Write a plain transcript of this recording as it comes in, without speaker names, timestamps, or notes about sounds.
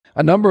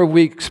A number of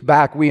weeks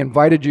back, we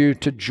invited you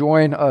to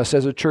join us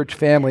as a church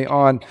family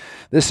on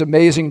this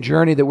amazing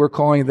journey that we're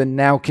calling the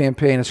Now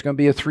Campaign. It's going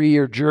to be a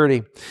 3-year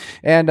journey.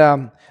 And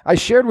I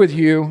shared with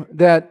you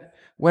that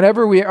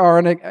whenever we are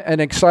on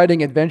an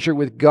exciting adventure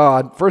with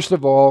God, first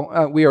of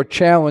all, we are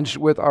challenged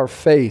with our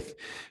faith.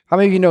 How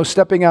many of you know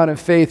stepping out in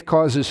faith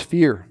causes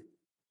fear?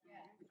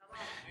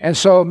 And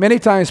so many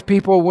times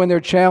people, when they're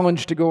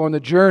challenged to go on the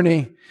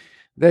journey,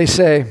 they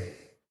say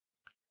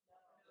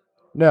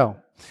no.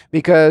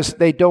 Because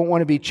they don't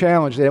want to be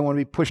challenged. They don't want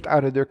to be pushed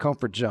out of their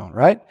comfort zone,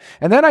 right?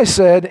 And then I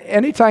said,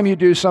 anytime you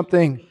do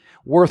something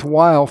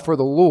worthwhile for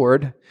the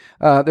Lord,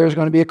 there's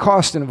going to be a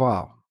cost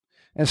involved.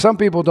 And some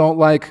people don't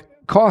like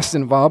cost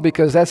involved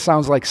because that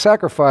sounds like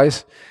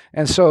sacrifice.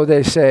 And so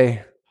they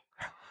say,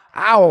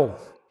 ow.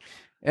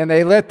 And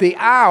they let the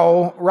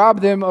ow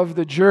rob them of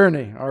the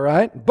journey, all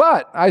right?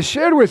 But I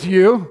shared with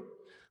you,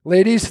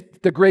 ladies,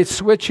 the great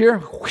switch here.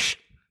 Whoosh,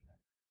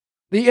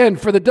 the N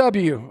for the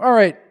W. All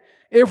right.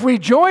 If we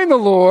join the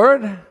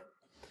Lord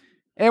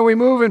and we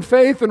move in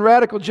faith and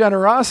radical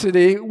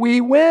generosity,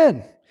 we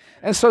win.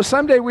 And so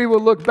someday we will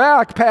look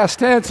back, past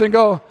tense, and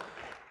go,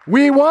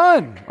 we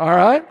won. All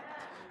right?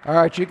 All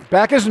right,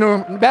 back as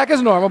normal. All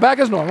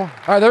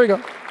right, there we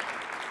go.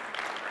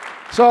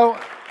 So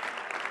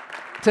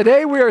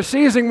today we are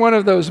seizing one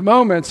of those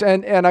moments,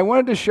 and I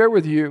wanted to share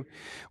with you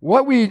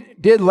what we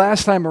did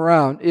last time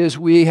around is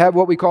we have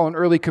what we call an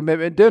early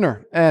commitment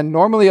dinner. And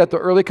normally at the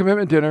early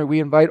commitment dinner, we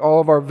invite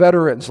all of our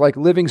veterans, like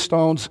Living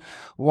Stones,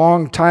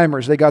 long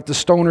timers. They got the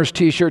Stoners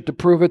t-shirt to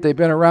prove it. They've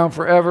been around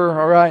forever,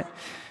 all right?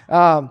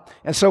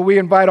 And so we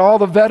invite all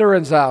the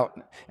veterans out.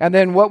 And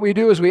then what we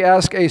do is we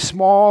ask a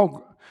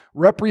small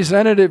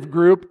representative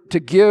group to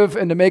give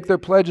and to make their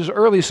pledges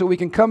early so we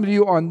can come to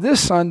you on this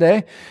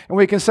Sunday and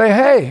we can say,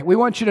 hey, we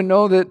want you to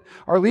know that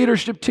our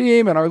leadership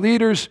team and our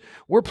leaders,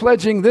 we're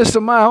pledging this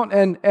amount,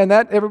 and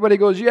that everybody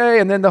goes, yay.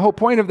 And then the whole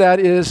point of that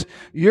is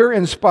you're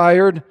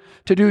inspired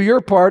to do your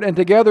part, and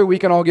together we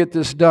can all get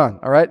this done,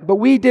 all right? But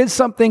we did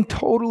something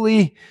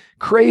totally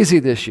crazy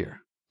this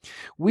year.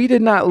 We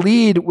did not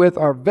lead with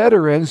our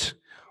veterans.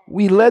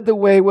 We led the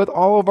way with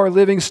all of our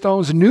Living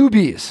Stones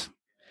newbies.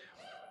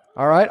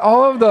 All right,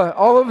 all of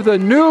the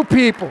new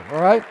people, all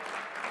right?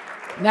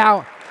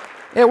 Now,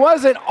 it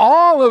wasn't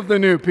all of the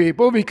new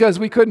people because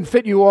we couldn't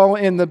fit you all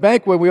in the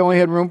banquet. We only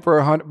had room for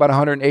about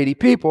 180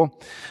 people.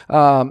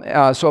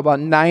 So about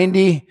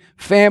 90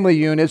 family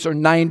units or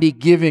 90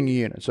 giving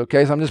units,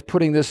 okay? So I'm just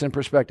putting this in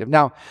perspective.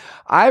 Now,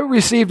 I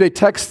received a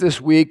text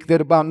this week that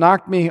about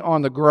knocked me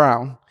on the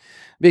ground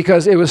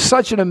because it was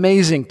such an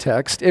amazing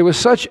text. It was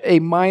such a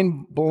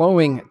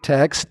mind-blowing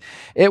text.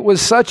 It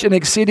was such an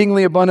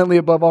exceedingly abundantly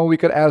above all we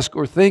could ask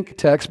or think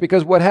text,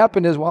 because what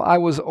happened is while I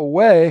was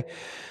away,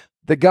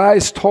 the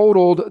guys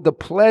totaled the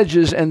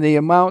pledges and the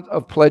amount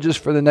of pledges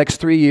for the next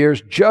 3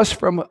 years just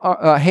from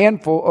a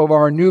handful of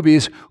our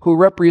newbies who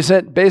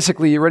represent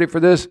basically, you ready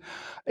for this,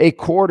 a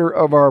quarter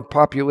of our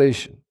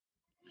population.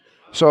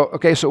 So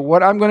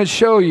what I'm going to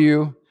show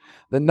you,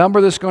 the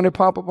number that's going to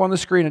pop up on the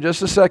screen in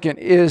just a second,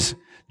 is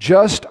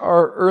just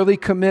our early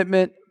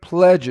commitment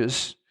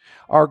pledges.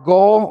 Our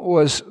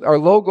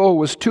low goal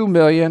was 2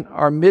 million.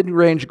 Our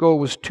mid-range goal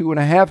was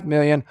 2.5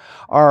 million.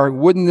 Our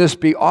wouldn't this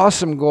be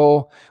awesome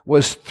goal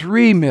was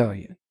 3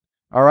 million.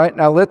 All right,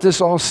 now let this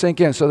all sink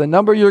in. So the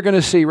number you're going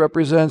to see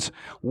represents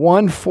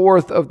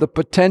 1/4 of the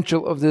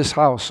potential of this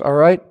house. All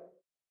right,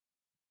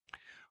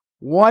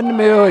 1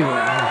 million.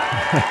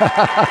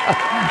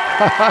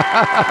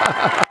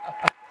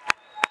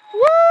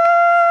 Woo!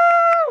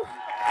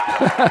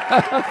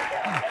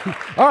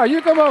 All right,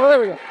 you come over. There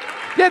we go.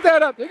 Get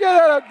that up there. Get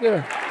that up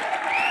there.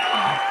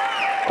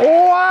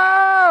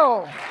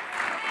 Wow.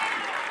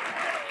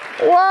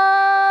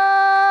 Wow.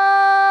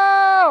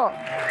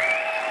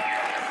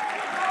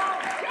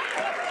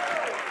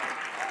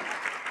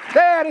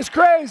 That is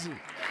crazy.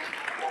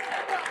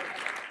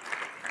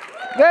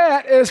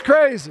 That is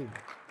crazy.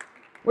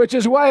 Which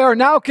is why our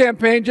Now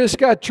campaign just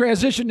got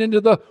transitioned into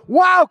the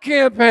Wow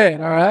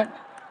campaign, all right?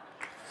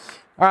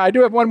 All right, I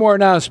do have one more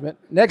announcement.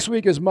 Next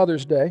week is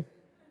Mother's Day.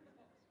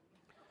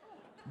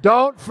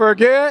 Don't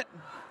forget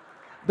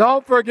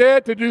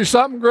to do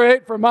something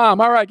great for Mom.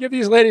 All right, give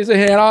these ladies a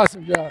hand.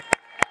 Awesome job.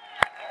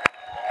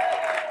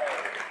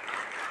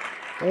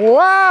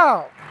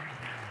 Wow.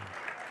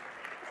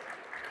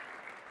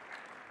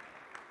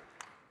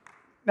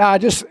 Now,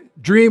 just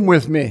dream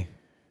with me.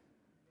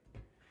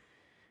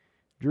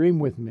 Dream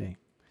with me.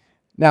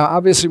 Now,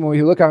 obviously, when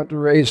we look out to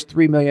raise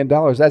 $3 million,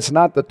 that's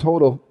not the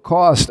total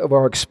cost of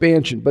our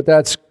expansion, but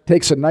that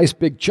takes a nice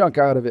big chunk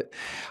out of it.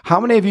 How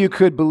many of you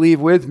could believe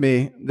with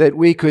me that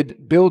we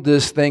could build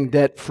this thing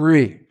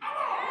debt-free?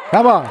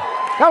 Come on.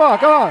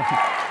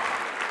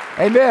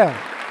 Amen.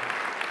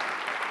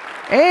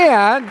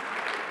 And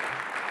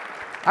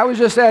I was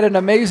just at an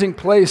amazing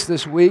place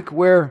this week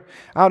where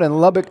out in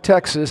Lubbock,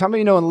 Texas. How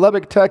many know in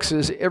Lubbock,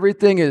 Texas,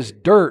 everything is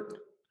dirt?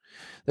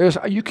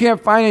 You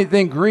can't find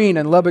anything green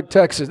in Lubbock,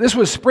 Texas. This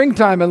was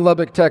springtime in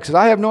Lubbock, Texas.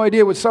 I have no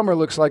idea what summer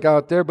looks like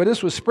out there, but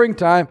this was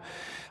springtime.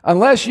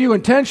 Unless you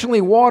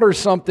intentionally water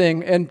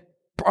something and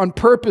on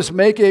purpose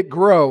make it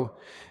grow.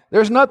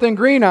 There's nothing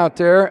green out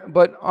there,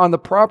 but on the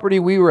property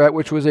we were at,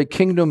 which was a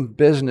kingdom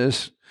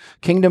business,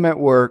 kingdom at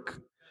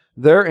work,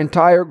 their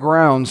entire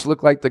grounds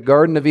looked like the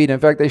Garden of Eden. In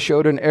fact, they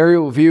showed an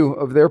aerial view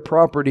of their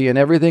property and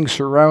everything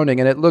surrounding,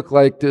 and it looked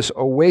like this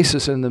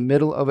oasis in the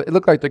middle of it. It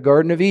looked like the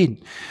Garden of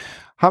Eden.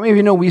 How many of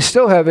you know we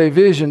still have a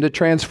vision to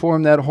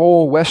transform that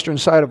whole western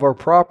side of our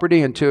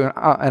property into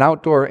an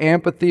outdoor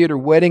amphitheater,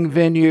 wedding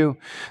venue,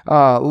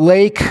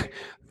 lake,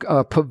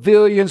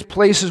 pavilions,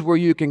 places where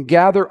you can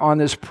gather on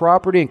this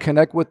property and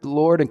connect with the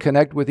Lord and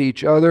connect with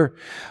each other?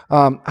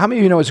 How many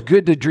of you know it's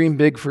good to dream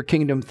big for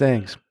kingdom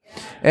things?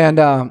 And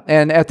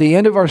at the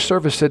end of our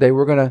service today,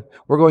 we're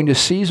going to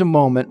seize a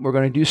moment. We're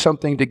going to do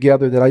something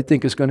together that I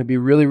think is going to be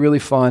really, really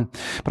fun.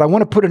 But I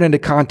want to put it into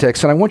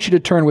context, and I want you to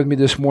turn with me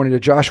this morning to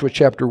Joshua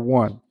chapter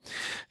 1.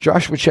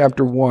 Joshua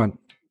chapter 1.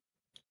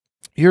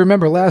 You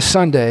remember last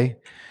Sunday,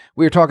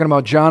 we were talking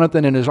about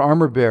Jonathan and his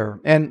armor bearer.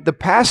 And the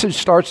passage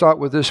starts out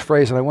with this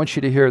phrase, and I want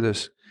you to hear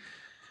this.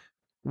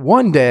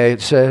 One day,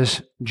 it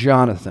says,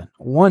 Jonathan.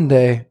 One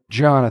day,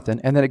 Jonathan.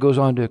 And then it goes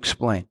on to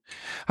explain.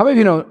 How many of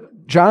you know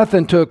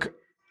Jonathan took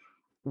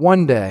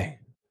one day,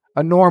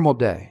 a normal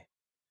day,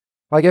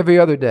 like every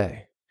other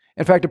day.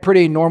 In fact, a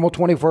pretty normal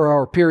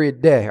 24-hour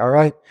period day, all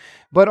right?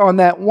 But on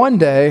that one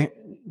day,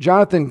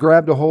 Jonathan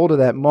grabbed a hold of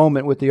that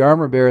moment with the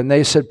armor bearer, and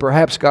they said,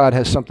 perhaps God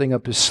has something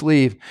up his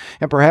sleeve,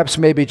 and perhaps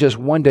maybe just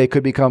one day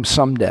could become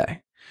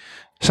someday.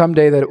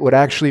 Someday that it would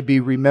actually be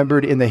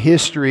remembered in the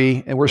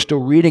history, and we're still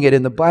reading it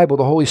in the Bible.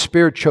 The Holy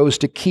Spirit chose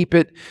to keep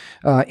it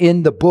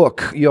in the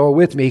book. You all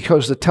with me? He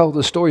chose to tell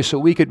the story so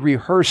we could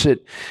rehearse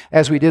it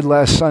as we did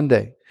last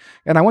Sunday.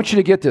 And I want you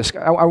to get this.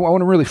 I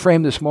want to really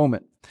frame this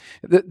moment.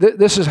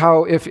 This is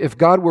how, if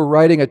God were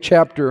writing a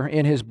chapter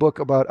in his book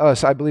about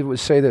us, I believe it would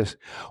say this.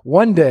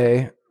 One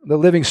day, the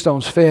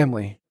Livingstones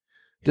family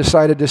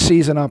decided to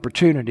seize an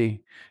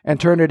opportunity and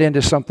turn it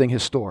into something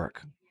historic.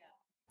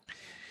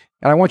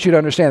 And I want you to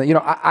understand that, you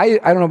know, I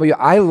don't know about you,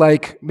 I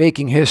like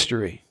making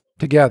history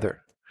together.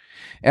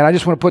 And I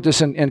just want to put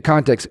this in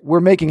context.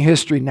 We're making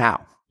history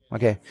now,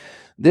 okay?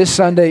 This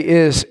Sunday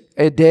is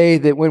a day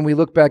that when we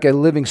look back at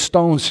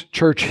Livingstone's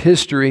church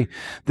history,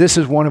 this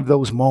is one of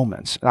those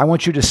moments. And I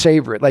want you to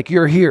savor it like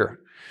you're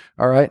here,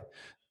 all right?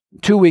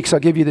 2 weeks,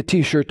 I'll give you the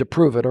t-shirt to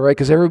prove it, all right?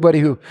 Because everybody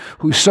who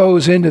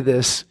sows into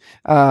this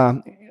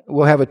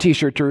will have a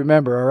t-shirt to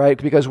remember, all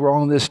right? Because we're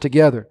all in this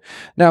together.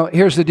 Now,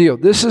 here's the deal.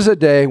 This is a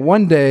day,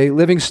 one day,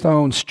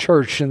 Livingstone's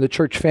church and the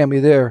church family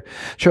there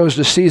chose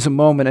to seize a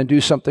moment and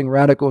do something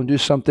radical and do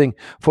something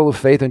full of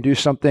faith and do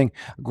something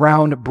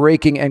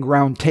groundbreaking and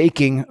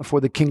ground-taking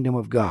for the kingdom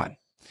of God.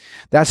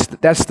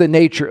 That's the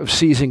nature of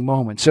seizing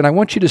moments. And I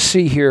want you to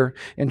see here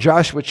in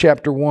Joshua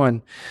chapter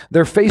 1,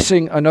 they're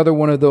facing another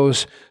one of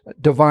those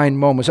divine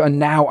moments, a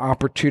now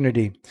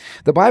opportunity.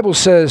 The Bible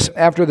says,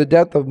 after the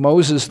death of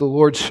Moses, the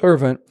Lord's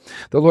servant,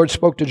 the Lord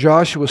spoke to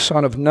Joshua,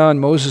 son of Nun,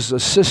 Moses'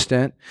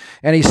 assistant,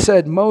 and he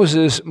said,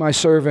 Moses, my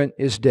servant,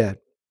 is dead.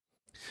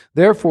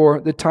 Therefore,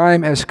 the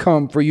time has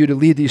come for you to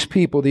lead these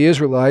people, the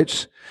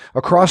Israelites,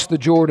 across the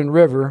Jordan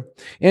River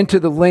into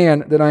the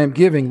land that I am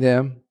giving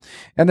them.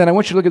 And then I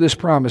want you to look at this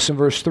promise in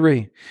verse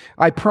 3.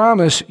 I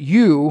promise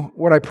you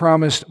what I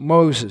promised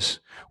Moses.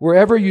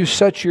 Wherever you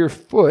set your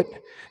foot,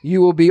 you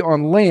will be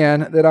on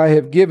land that I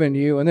have given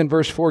you. And then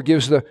verse 4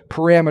 gives the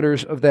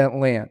parameters of that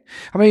land.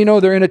 How many of you know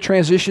they're in a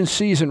transition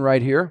season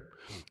right here?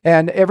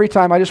 And every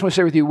time, I just want to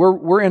say with you,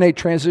 we're in a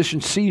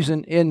transition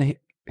season in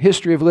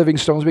history of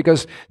Livingstones,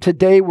 because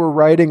today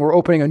we're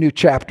opening a new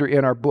chapter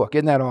in our book.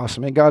 Isn't that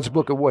awesome? In God's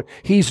book of what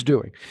he's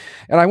doing.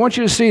 And I want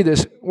you to see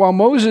this. While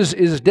Moses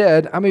is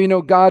dead, I mean, you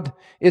know, God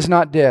is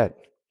not dead.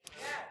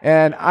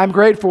 And I'm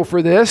grateful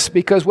for this,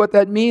 because what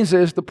that means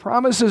is the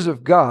promises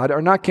of God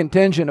are not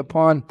contingent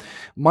upon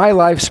my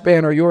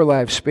lifespan or your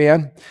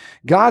lifespan.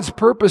 God's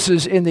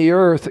purposes in the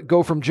earth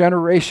go from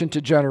generation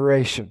to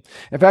generation.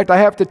 In fact, I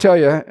have to tell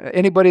you,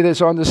 anybody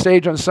that's on the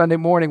stage on Sunday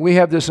morning, we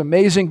have this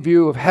amazing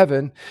view of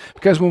heaven,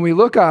 because when we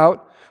look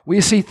out, we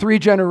see 3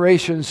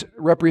 generations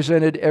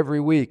represented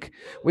every week.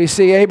 We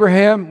see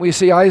Abraham, we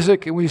see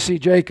Isaac, and we see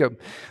Jacob.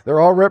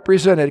 They're all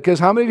represented, because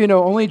how many of you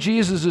know only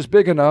Jesus is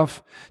big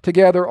enough to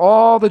gather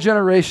all the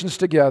generations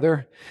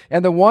together,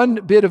 and the one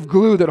bit of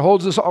glue that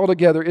holds us all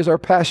together is our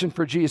passion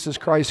for Jesus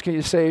Christ. Can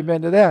you say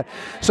amen to that?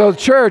 So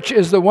church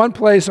is the one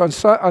place on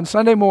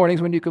Sunday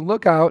mornings when you can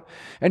look out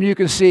and you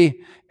can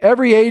see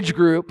every age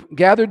group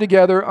gathered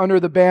together under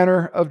the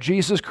banner of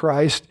Jesus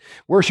Christ,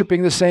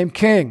 worshiping the same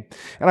King.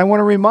 And I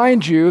want to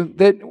remind you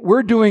that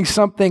we're doing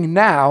something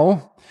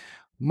now,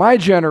 my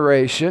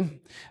generation,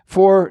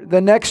 for the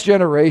next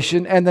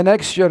generation and the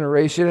next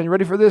generation. And you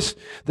ready for this?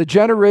 The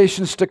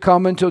generations to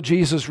come until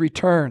Jesus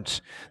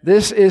returns.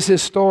 This is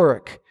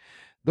historic.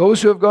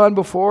 Those who have gone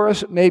before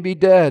us may be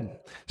dead.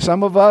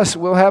 Some of us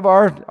will have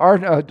our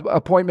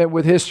appointment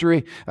with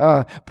history,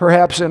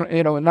 perhaps in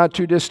a not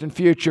too distant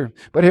future.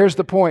 But here's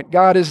the point: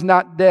 God is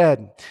not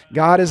dead.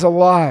 God is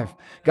alive.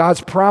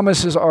 God's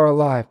promises are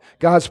alive.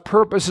 God's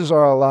purposes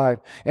are alive.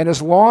 And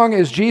as long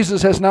as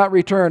Jesus has not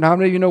returned, how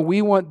many of you know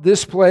we want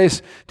this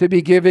place to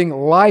be giving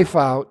life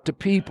out to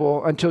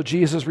people until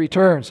Jesus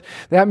returns?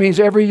 That means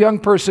every young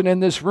person in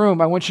this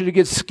room, I want you to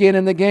get skin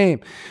in the game.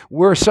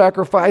 We're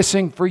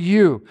sacrificing for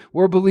you.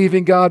 We're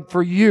believing God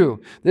for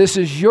you. This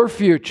is your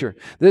future.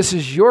 This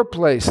is your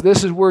place.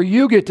 This is where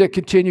you get to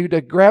continue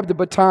to grab the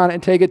baton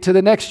and take it to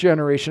the next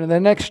generation and the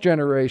next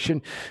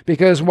generation.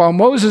 Because while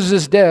Moses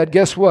is dead,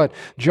 guess what?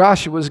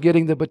 Joshua's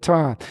getting the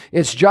baton.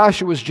 It's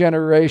Joshua's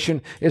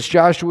generation. It's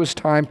Joshua's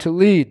time to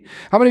lead.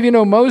 How many of you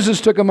know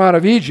Moses took them out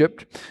of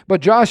Egypt,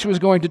 but Joshua's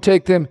going to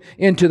take them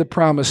into the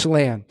promised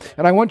land?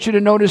 And I want you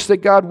to notice that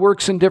God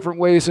works in different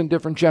ways in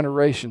different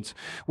generations.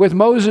 With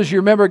Moses, you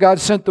remember God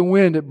sent the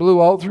wind. It blew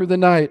all through the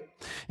night.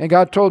 And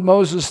God told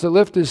Moses to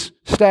lift his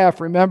staff,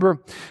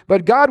 remember?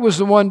 But God was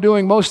the one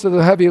doing most of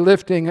the heavy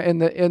lifting in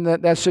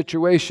that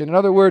situation. In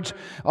other words,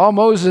 all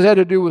Moses had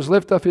to do was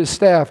lift up his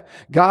staff.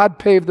 God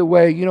paved the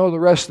way. You know the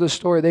rest of the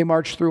story. They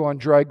marched through on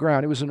dry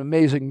ground. It was an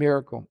amazing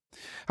miracle.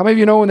 How many of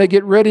you know when they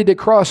get ready to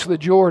cross the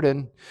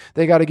Jordan,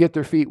 they got to get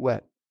their feet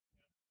wet?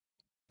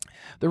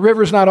 The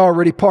river's not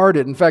already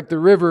parted. In fact, the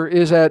river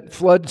is at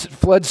flood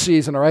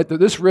season, all right?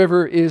 This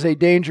river is a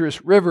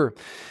dangerous river.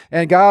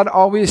 And God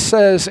always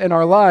says in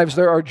our lives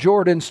there are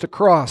Jordans to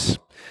cross.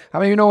 How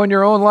many of you know in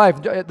your own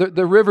life,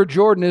 the river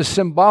Jordan is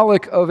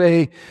symbolic of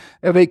a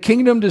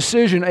kingdom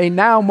decision, a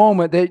now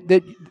moment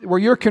that where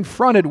you're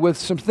confronted with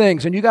some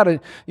things, and you got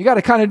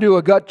to kind of do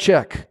a gut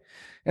check.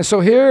 And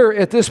so here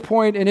at this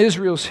point in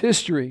Israel's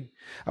history,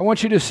 I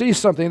want you to see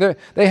something.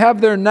 They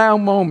have their now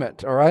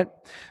moment, all right?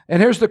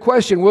 And here's the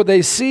question. Will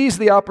they seize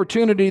the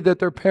opportunity that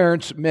their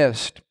parents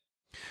missed?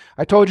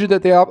 I told you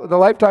that the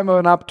lifetime of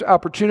an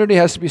opportunity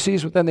has to be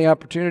seized within the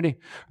opportunity.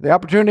 The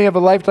opportunity of a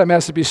lifetime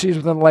has to be seized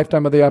within the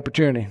lifetime of the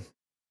opportunity.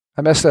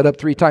 I messed that up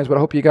 3 times, but I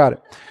hope you got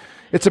it.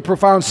 It's a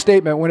profound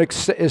statement when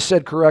it is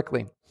said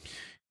correctly.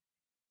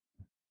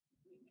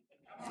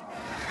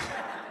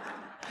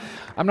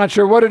 I'm not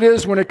sure what it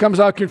is when it comes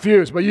out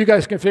confused, but you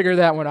guys can figure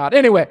that one out.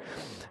 Anyway,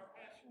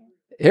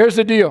 here's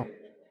the deal.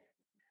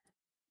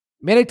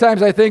 Many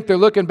times I think they're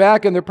looking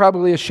back and they're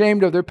probably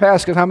ashamed of their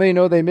past, because how many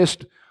know they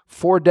missed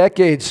 4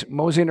 decades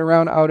moseying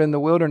around out in the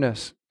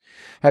wilderness?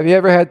 Have you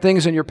ever had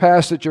things in your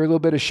past that you're a little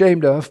bit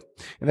ashamed of?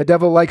 And the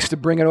devil likes to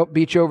bring it up,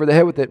 beat you over the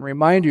head with it and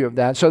remind you of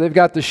that. So they've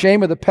got the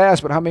shame of the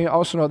past, but how many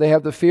also know they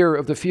have the fear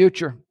of the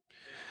future?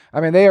 I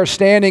mean, they are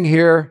standing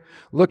here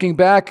looking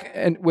back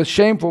and with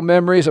shameful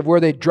memories of where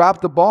they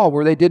dropped the ball,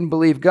 where they didn't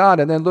believe God,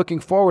 and then looking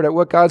forward at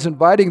what God's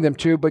inviting them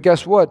to. But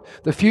guess what?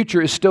 The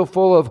future is still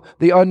full of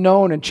the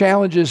unknown and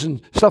challenges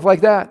and stuff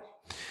like that.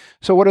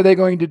 So what are they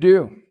going to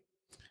do?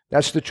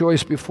 That's the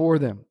choice before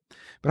them.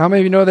 But how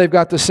many of you know they've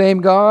got the same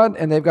God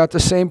and they've got the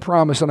same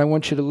promise? And I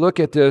want you to look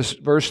at this,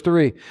 verse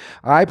 3.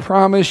 I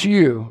promise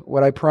you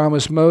what I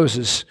promised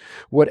Moses.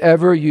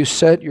 Wherever you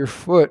set your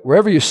foot,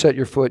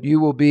 you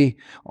will be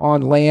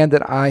on land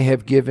that I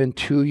have given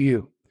to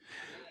you.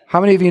 How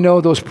many of you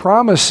know those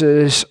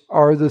promises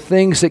are the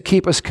things that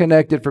keep us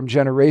connected from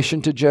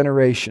generation to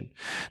generation?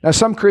 Now,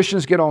 some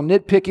Christians get all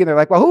nitpicky. They're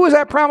like, well, who is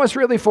that promise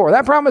really for?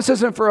 That promise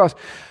isn't for us.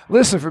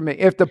 Listen for me.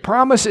 If the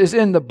promise is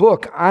in the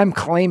book, I'm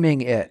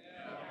claiming it.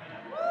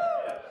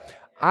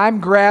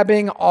 I'm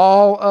grabbing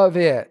all of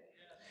it.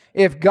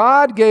 If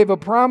God gave a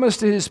promise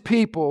to His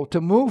people to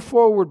move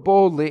forward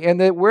boldly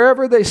and that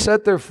wherever they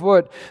set their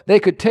foot, they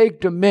could take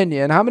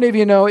dominion, how many of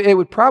you know it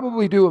would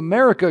probably do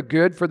America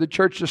good for the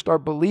church to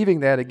start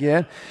believing that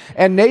again?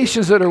 And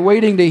nations that are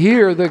waiting to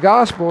hear the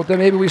gospel, then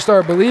maybe we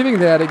start believing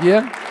that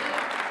again.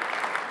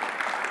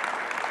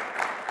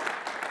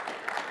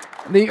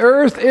 The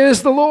earth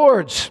is the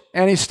Lord's,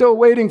 and He's still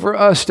waiting for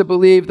us to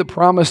believe the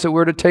promise that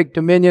we're to take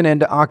dominion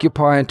and to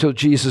occupy until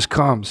Jesus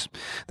comes.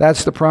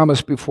 That's the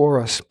promise before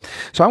us.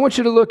 So I want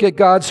you to look at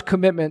God's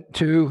commitment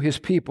to His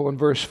people in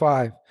verse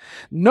 5.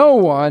 No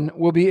one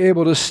will be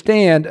able to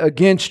stand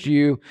against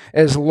you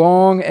as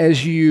long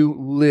as you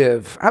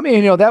live. I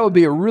mean, that would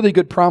be a really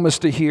good promise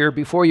to hear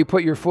before you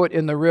put your foot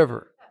in the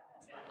river.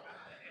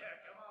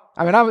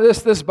 I mean,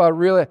 this is about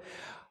really...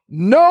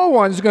 No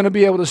one's going to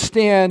be able to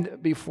stand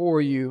before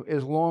you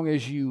as long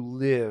as you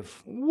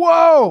live.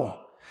 Whoa!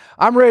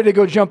 I'm ready to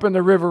go jump in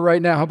the river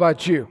right now. How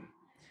about you?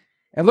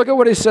 And look at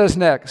what He says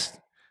next.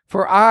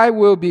 For I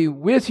will be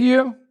with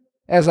you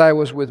as I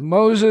was with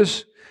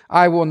Moses.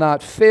 I will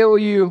not fail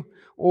you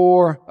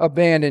or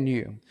abandon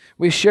you.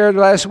 We shared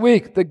last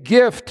week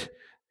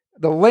the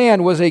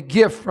land was a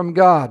gift from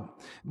God.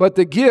 But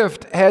the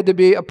gift had to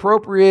be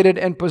appropriated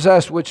and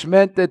possessed, which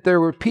meant that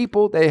there were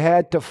people they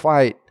had to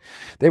fight.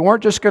 They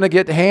weren't just going to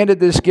get handed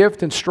this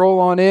gift and stroll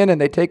on in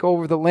and they take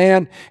over the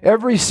land.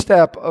 Every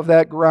step of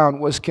that ground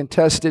was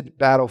contested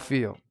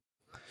battlefield.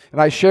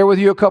 And I shared with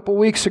you a couple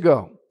weeks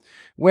ago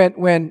when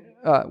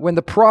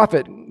the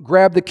prophet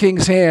grabbed the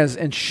king's hands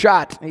and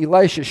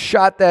Elisha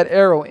shot that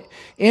arrow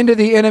into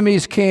the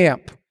enemy's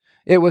camp.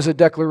 It was a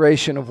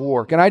declaration of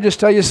war. Can I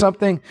just tell you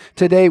something?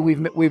 Today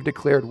we've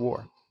declared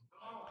war.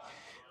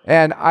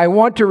 And I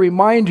want to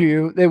remind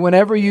you that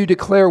whenever you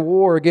declare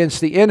war against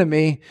the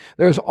enemy,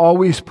 there's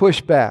always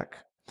pushback.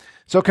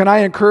 So can I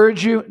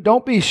encourage you?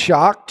 Don't be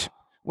shocked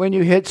when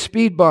you hit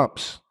speed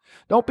bumps.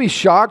 Don't be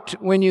shocked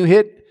when you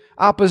hit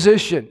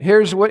opposition.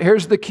 Here's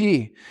the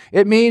key.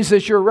 It means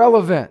that you're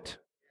relevant.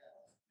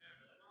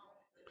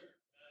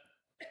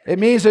 It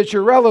means that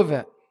you're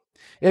relevant.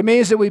 It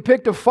means that we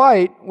picked a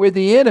fight with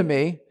the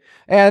enemy,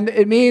 and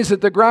it means that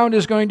the ground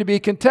is going to be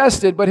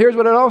contested. But here's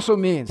what it also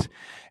means.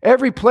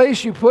 Every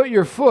place you put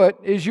your foot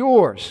is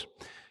yours.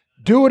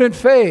 Do it in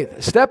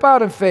faith. Step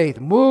out in faith.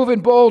 Move in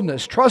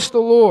boldness. Trust the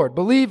Lord.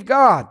 Believe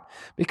God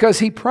because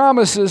He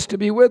promises to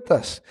be with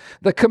us.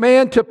 The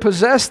command to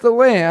possess the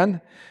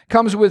land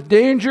comes with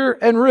danger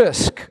and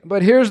risk.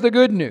 But here's the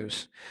good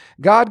news.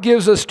 God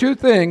gives us two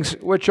things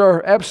which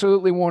are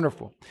absolutely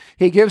wonderful.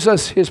 He gives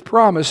us His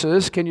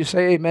promises. Can you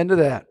say amen to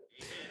that?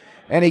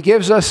 And He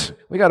gives us,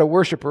 we got a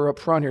worshiper up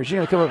front here. She's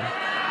going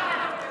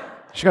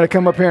to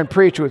come up here and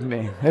preach with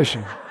me. Is she?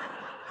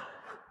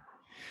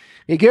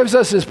 He gives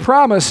us His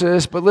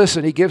promises, but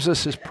listen, He gives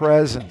us His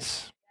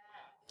presence.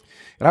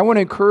 And I want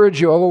to encourage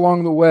you all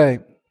along the way.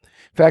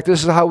 In fact,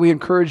 this is how we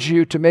encourage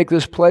you to make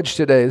this pledge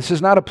today. This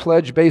is not a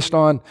pledge based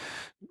on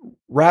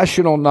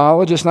rational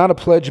knowledge. It's not a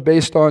pledge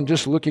based on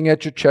just looking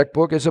at your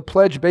checkbook. It's a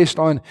pledge based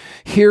on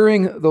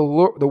hearing the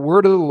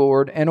word of the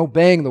Lord and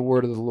obeying the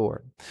word of the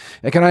Lord.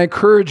 And can I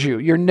encourage you,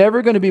 you're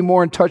never going to be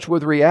more in touch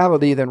with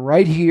reality than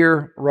right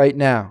here, right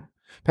now.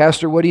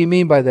 Pastor, what do you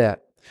mean by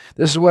that?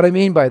 This is what I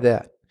mean by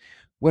that.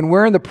 When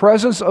we're in the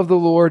presence of the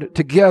Lord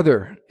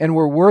together and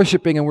we're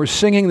worshiping and we're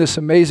singing this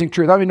amazing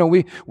truth. I mean, no,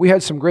 we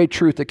had some great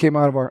truth that came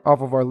off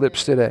of our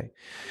lips today.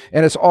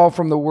 And it's all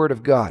from the Word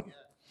of God.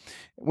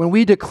 When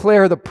we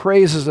declare the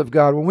praises of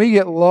God, when we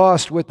get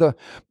lost with the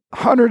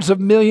hundreds of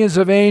millions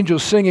of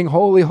angels singing,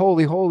 holy,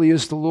 holy, holy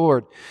is the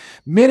Lord,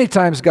 many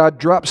times God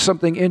drops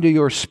something into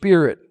your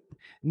spirit.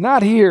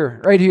 Not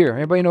here, right here.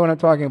 Anybody know what I'm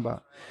talking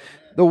about?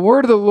 The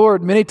word of the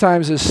Lord many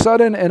times is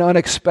sudden and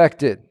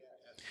unexpected.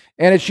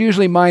 And it's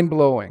usually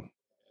mind-blowing.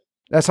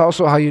 That's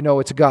also how you know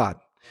it's God.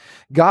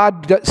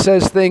 God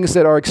says things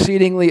that are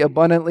exceedingly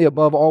abundantly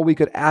above all we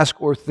could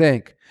ask or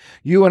think.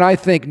 You and I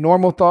think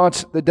normal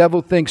thoughts. The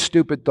devil thinks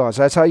stupid thoughts.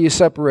 That's how you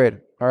separate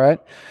it, all right?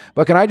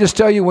 But can I just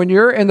tell you, when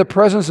you're in the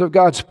presence of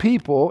God's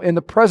people, in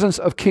the presence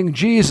of King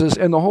Jesus,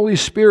 and the Holy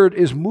Spirit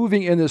is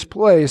moving in this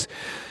place,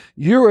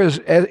 you're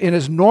in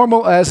as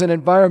normal as an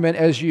environment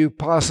as you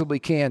possibly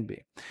can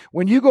be.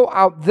 When you go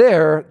out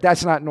there,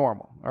 that's not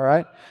normal, all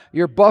right?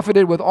 You're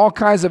buffeted with all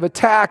kinds of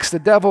attacks. The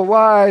devil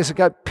lies. You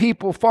got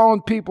people,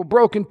 fallen people,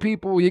 broken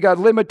people. You got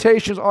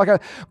limitations, all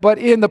kinds. But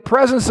in the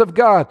presence of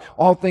God,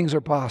 all things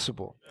are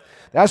possible.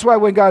 That's why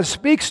when God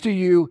speaks to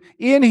you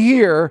in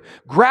here,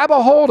 grab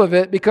a hold of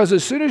it, because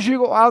as soon as you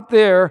go out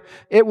there,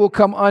 it will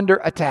come under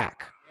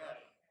attack.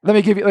 Let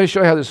me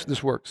show you how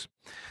this works.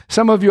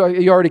 Some of you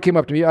already came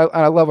up to me.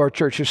 I love our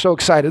church. You're so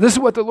excited. This is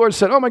what the Lord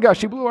said. Oh my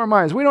gosh, He blew our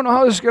minds. We don't know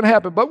how this is going to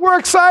happen, but we're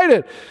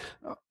excited.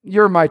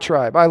 You're my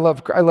tribe. I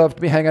love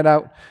to be hanging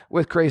out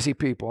with crazy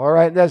people. All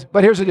right.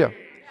 But here's the deal.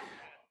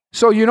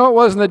 So you know it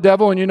wasn't the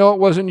devil, and you know it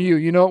wasn't you.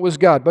 You know it was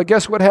God. But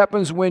guess what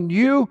happens when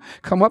you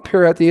come up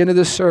here at the end of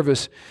this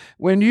service?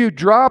 When you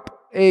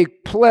drop a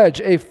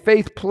pledge, a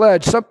faith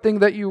pledge, something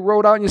that you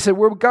wrote out and you said,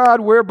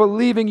 God, we're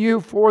believing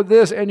you for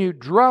this, and you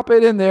drop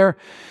it in there,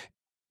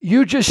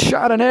 you just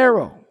shot an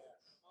arrow.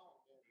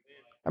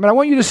 I mean, I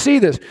want you to see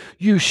this.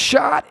 You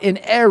shot an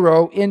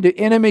arrow into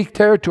enemy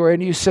territory,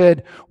 and you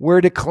said, we're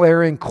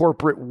declaring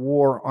corporate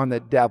war on the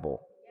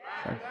devil.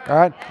 All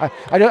right?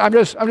 I'm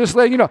just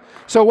letting you know.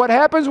 So what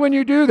happens when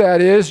you do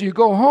that is you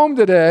go home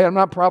today, I'm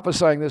not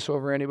prophesying this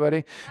over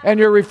anybody, and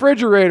your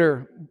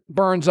refrigerator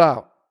burns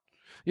out.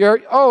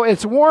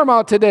 It's warm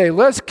out today.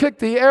 Let's kick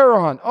the air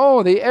on.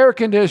 Oh, the air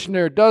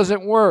conditioner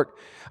doesn't work.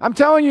 I'm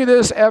telling you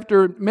this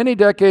after many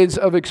decades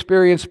of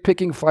experience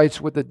picking fights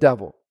with the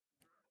devil.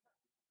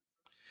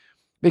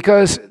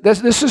 Because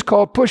this is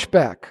called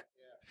pushback.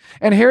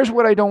 And here's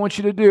what I don't want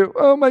you to do.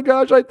 Oh my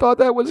gosh, I thought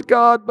that was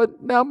God,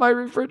 but now my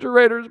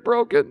refrigerator is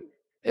broken.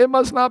 It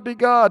must not be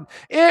God.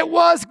 It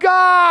was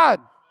God.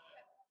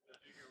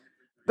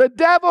 The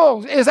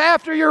devil is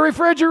after your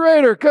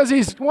refrigerator because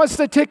he wants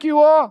to tick you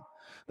off.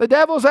 The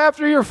devil's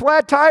after your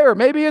flat tire,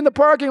 maybe in the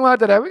parking lot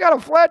today. We got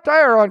a flat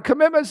tire on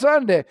Commitment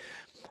Sunday.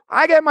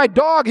 I got my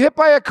dog hit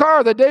by a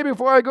car the day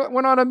before I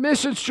went on a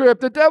mission trip.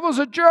 The devil's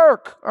a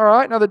jerk. All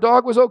right, now the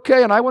dog was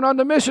okay, and I went on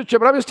the mission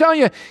trip. But I'm just telling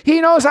you, he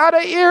knows how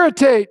to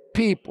irritate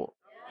people.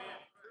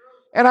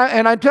 And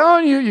I'm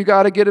telling you, you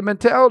got to get a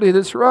mentality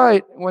that's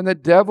right. When the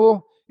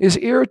devil is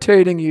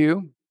irritating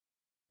you,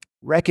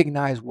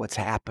 recognize what's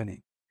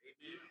happening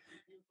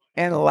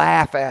and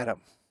laugh at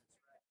him.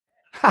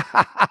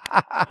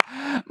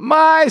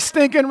 My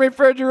stinking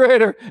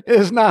refrigerator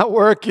is not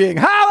working.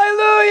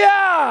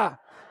 Hallelujah!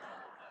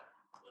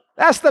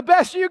 That's the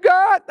best you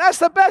got? That's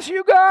the best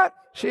you got?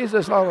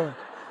 Jesus, hallelujah.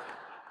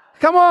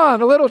 Come on,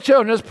 the little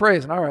children just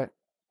praising. All right.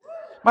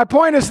 My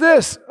point is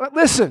this.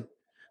 Listen,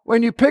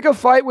 when you pick a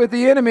fight with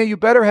the enemy, you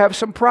better have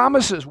some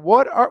promises.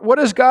 What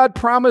does God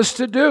promise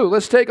to do?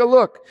 Let's take a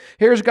look.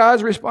 Here's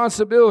God's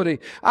responsibility.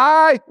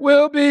 I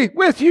will be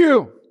with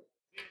you.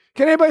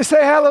 Can anybody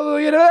say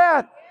hallelujah to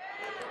that?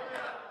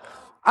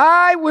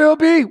 I will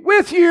be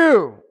with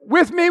you.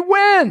 With me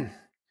when?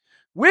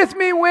 With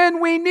me when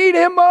we need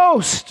Him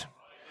most.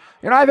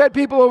 You know, I've had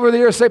people over the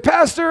years say,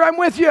 Pastor, I'm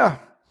with you.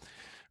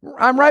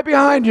 I'm right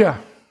behind you.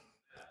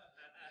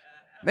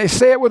 They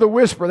say it with a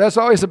whisper. That's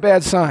always a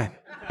bad sign.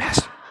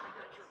 Pastor,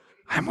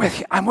 I'm with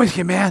you. I'm with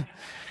you, man.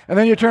 And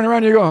then you turn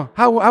around and you go,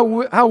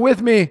 how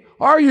with me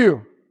are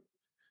you?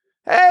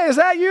 Hey, is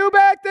that you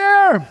back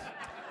there?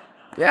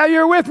 Yeah,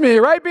 you're with me,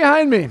 right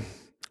behind me.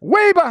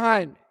 Way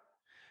behind me.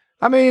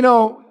 I mean, you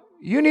know,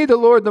 you need the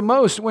Lord the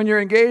most when you're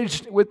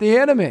engaged with the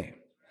enemy.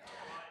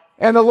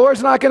 And the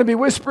Lord's not going to be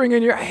whispering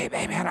in your, hey,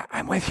 man,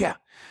 I'm with you.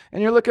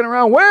 And you're looking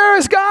around, where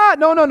is God?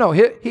 No.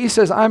 He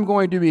says, I'm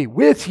going to be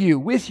with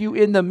you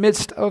in the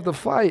midst of the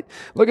fight.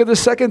 Look at the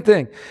second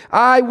thing.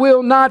 I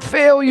will not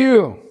fail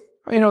you.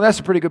 You know, that's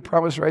a pretty good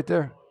promise right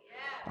there.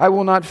 I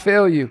will not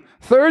fail you.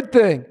 Third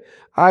thing,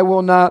 I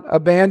will not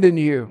abandon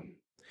you.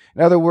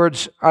 In other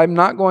words, I'm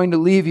not going to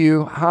leave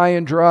you high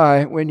and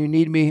dry when you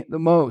need me the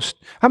most.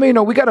 How many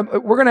know we're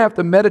going to have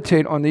to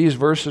meditate on these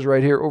verses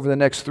right here over the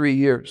next 3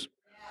 years?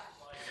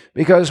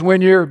 Because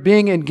when you're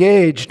being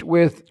engaged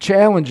with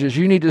challenges,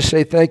 you need to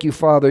say, thank you,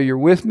 Father, you're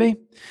with me.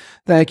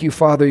 Thank you,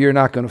 Father, you're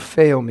not going to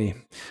fail me.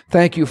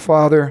 Thank you,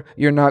 Father,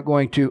 you're not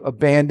going to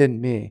abandon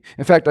me.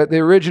 In fact, the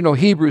original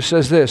Hebrew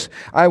says this,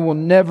 I will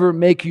never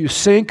make you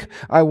sink.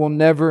 I will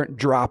never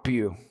drop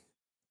you.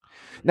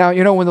 Now,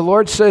 you know, when the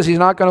Lord says He's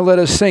not going to let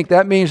us sink,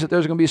 that means that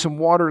there's going to be some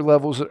water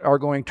levels that are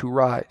going to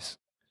rise.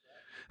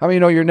 I mean, you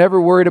know, you're never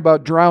worried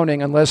about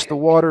drowning unless the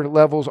water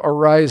levels are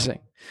rising.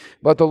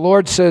 But the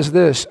Lord says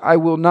this, I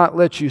will not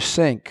let you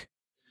sink.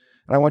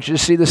 And I want you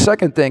to see the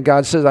second thing.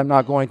 God says, I'm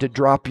not going to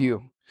drop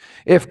you.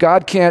 If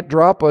God can't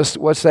drop us,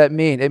 what's that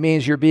mean? It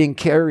means you're being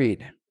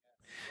carried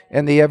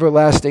in the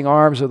everlasting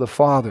arms of the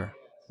Father.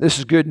 This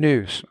is good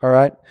news, all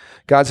right?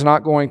 God's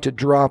not going to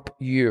drop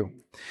you.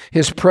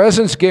 His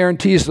presence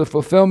guarantees the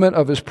fulfillment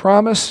of His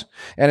promise,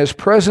 and His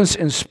presence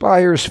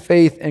inspires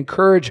faith and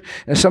courage.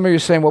 And some of you are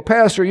saying, well,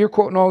 Pastor, you're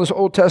quoting all this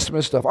Old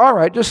Testament stuff. All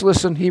right, just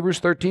listen,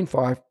 Hebrews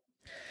 13:5.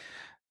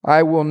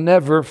 I will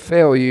never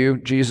fail you,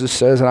 Jesus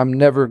says, and I'm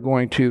never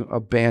going to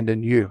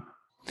abandon you.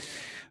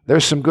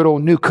 There's some good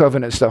old New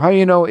Covenant stuff. How do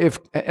you know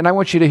and I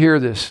want you to hear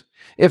this,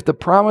 if the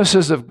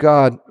promises of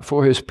God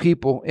for His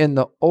people in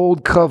the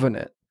Old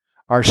Covenant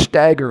are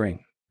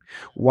staggering,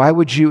 why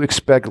would you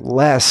expect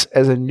less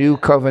as a New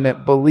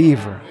Covenant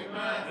believer?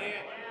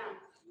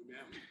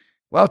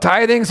 Well,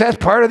 tithings, that's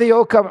part of the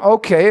Old Covenant.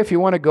 Okay, if you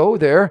want to go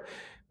there,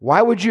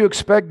 why would you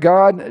expect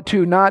God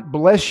to not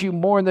bless you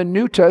more in the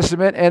New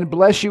Testament and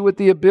bless you with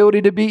the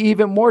ability to be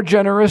even more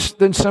generous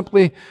than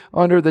simply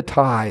under the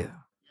tithe?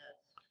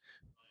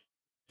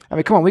 I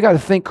mean, come on, we got to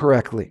think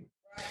correctly.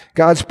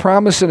 God's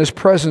promise and His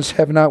presence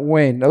have not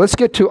waned. Now let's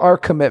get to our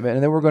commitment,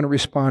 and then we're going to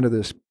respond to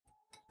this.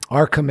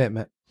 Our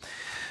commitment.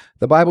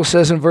 The Bible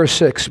says in verse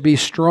 6, be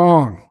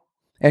strong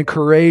and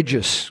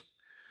courageous,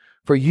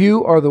 for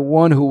you are the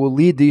one who will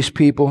lead these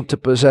people to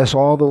possess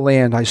all the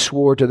land I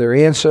swore to their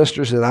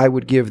ancestors that I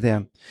would give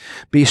them.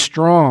 Be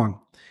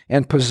strong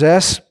and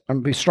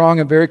be strong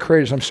and very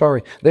courageous.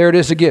 There it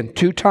is again,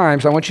 2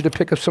 times. I want you to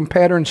pick up some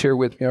patterns here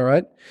with me, all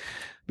right?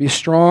 Be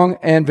strong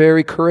and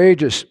very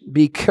courageous.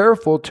 Be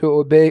careful to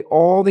obey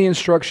all the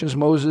instructions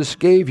Moses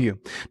gave you.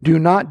 Do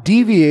not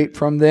deviate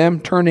from them,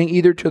 turning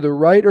either to the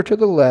right or to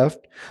the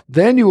left.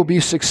 Then you will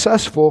be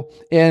successful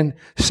in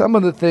some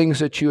of the things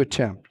that you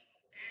attempt.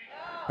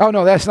 Oh,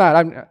 no, that's not.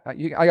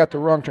 I got the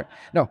wrong term.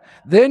 No.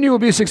 Then you will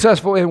be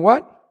successful in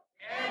what?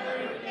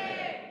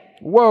 Everything.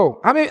 Whoa.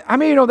 I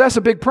mean, you know, that's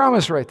a big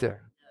promise right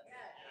there.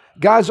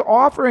 God's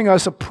offering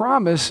us a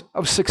promise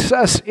of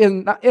success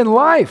in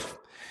life.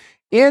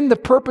 In the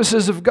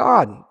purposes of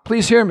God.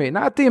 Please hear me.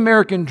 Not the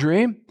American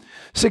dream.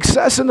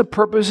 Success in the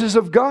purposes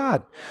of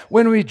God.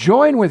 When we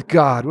join with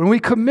God, when we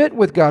commit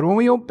with God, when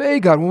we obey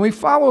God, when we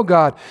follow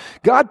God,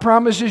 God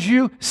promises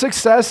you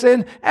success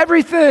in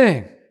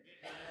everything.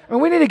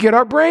 And we need to get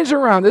our brains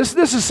around this.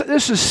 This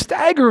is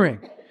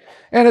staggering.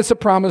 And it's a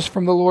promise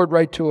from the Lord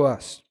right to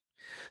us.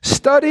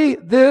 Study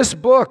this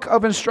book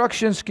of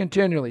instructions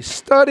continually.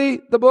 Study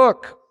the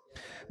book.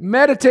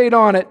 Meditate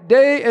on it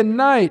day and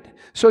night,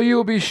 so you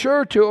will be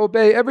sure to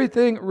obey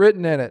everything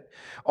written in it.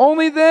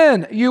 Only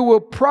then you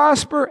will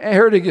prosper, and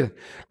hear it again,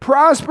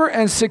 prosper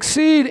and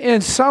succeed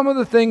in some of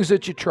the things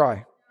that you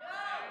try.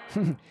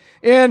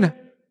 In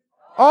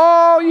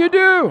all you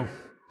do.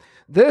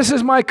 This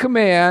is my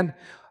command.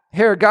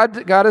 Here,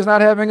 God is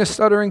not having a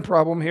stuttering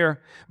problem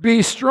here.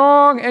 Be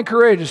strong and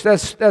courageous.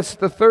 That's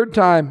the third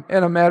time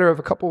in a matter of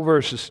a couple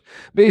verses.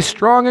 Be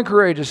strong and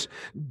courageous.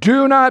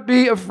 Do not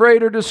be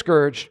afraid or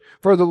discouraged,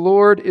 for the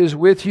Lord is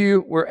with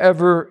you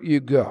wherever you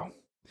go.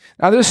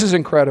 Now, this is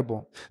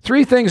incredible.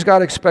 3 things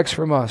God expects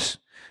from us.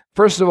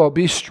 First of all,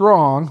 be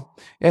strong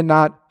and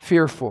not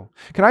fearful.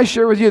 Can I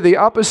share with you the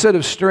opposite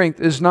of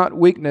strength is not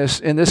weakness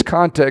in this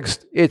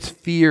context, it's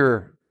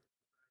fear.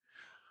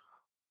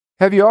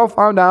 Have you all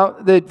found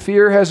out that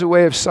fear has a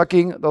way of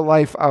sucking the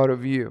life out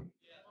of you?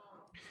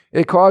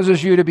 It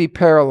causes you to be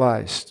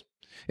paralyzed.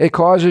 It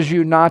causes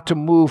you not to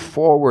move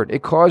forward.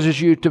 It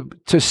causes you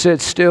to sit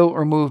still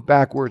or move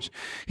backwards.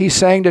 He's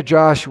saying to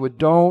Joshua,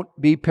 don't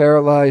be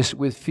paralyzed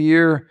with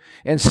fear.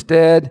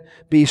 Instead,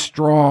 be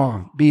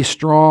strong. Be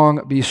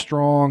strong, be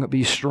strong,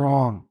 be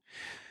strong.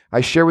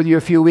 I shared with you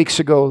a few weeks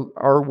ago,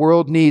 our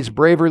world needs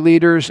braver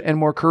leaders and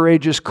more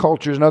courageous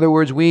cultures. In other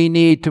words, we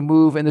need to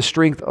move in the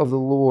strength of the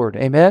Lord.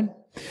 Amen?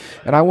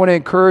 And I want to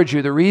encourage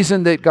you, the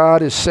reason that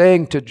God is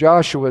saying to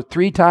Joshua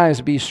 3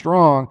 times, be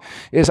strong,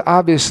 is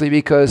obviously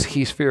because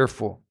he's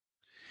fearful.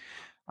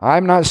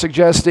 I'm not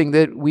suggesting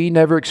that we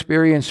never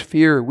experience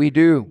fear. We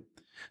do.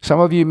 Some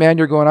of you, man,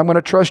 you're going, I'm going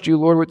to trust you,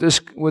 Lord, with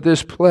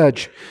this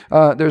pledge.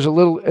 There's a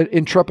little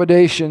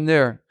intrepidation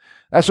there.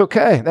 That's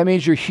okay. That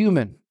means you're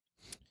human.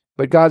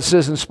 But God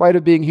says, in spite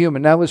of being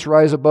human, now let's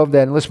rise above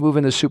that and let's move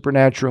into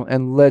supernatural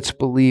and let's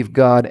believe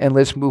God and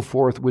let's move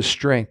forth with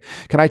strength.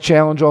 Can I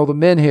challenge all the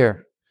men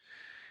here?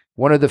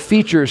 One of the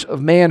features of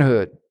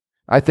manhood,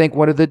 I think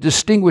one of the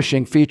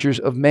distinguishing features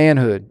of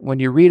manhood, when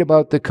you read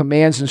about the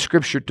commands in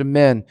Scripture to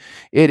men,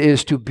 it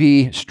is to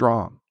be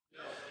strong.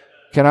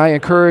 Can I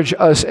encourage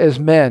us as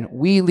men?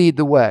 We lead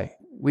the way.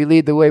 We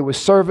lead the way with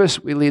service.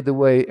 We lead the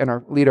way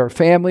lead our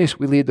families.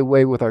 We lead the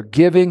way with our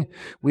giving.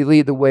 We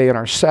lead the way in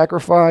our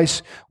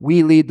sacrifice.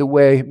 We lead the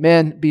way.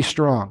 Men, be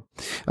strong.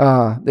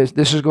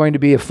 This is going to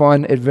be a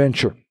fun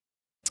adventure,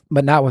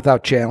 but not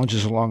without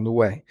challenges along the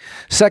way.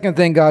 Second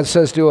thing God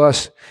says to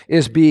us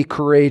is be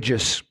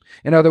courageous.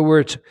 In other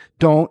words,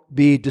 don't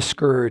be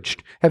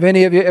discouraged. Have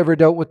any of you ever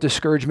dealt with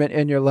discouragement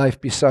in your life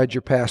besides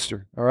your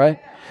pastor? All right?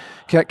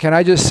 Can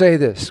I just say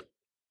this?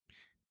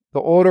 The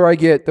older I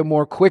get, the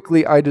more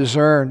quickly I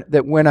discern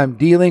that when I'm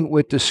dealing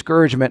with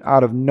discouragement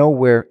out of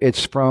nowhere,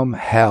 it's from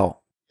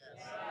hell.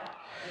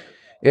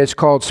 It's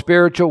called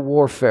spiritual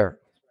warfare.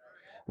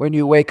 When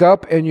you wake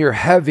up and you're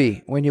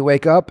heavy, when you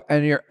wake up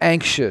and you're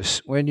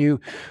anxious, when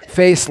you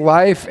face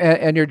life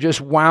and you're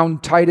just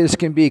wound tight as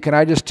can be, can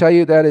I just tell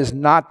you that is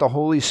not the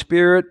Holy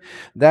Spirit?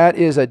 That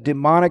is a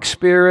demonic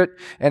spirit.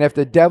 And if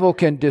the devil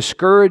can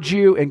discourage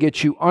you and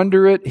get you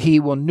under it, he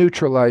will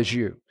neutralize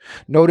you.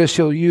 Notice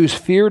he'll use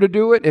fear to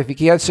do it. If he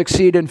can't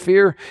succeed in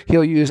fear,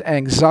 he'll use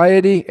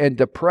anxiety and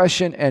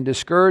depression and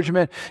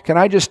discouragement. Can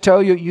I just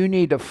tell you, you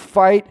need to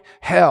fight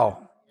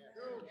hell.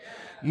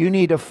 You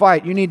need to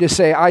fight. You need to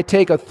say, I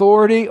take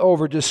authority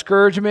over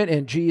discouragement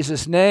in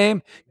Jesus'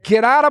 name.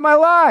 Get out of my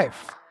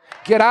life.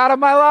 Get out of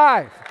my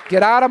life.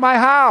 Get out of my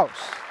house.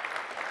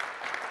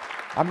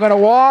 I'm going to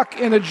walk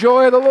in the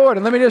joy of the Lord.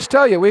 And let me just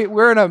tell you,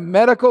 we're in a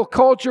medical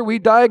culture. We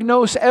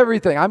diagnose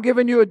everything. I'm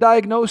giving you a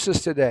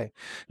diagnosis today.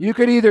 You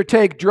could either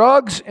take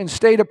drugs and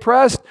stay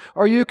depressed,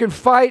 or you can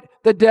fight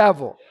the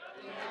devil.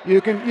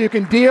 You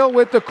can deal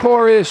with the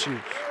core issues.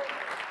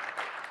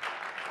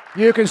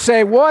 You can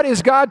say, what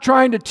is God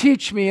trying to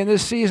teach me in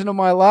this season of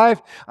my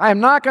life? I am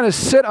not going to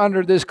sit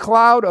under this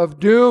cloud of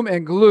doom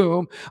and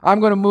gloom. I'm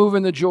going to move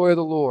in the joy of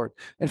the Lord.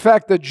 In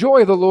fact, the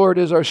joy of the Lord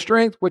is our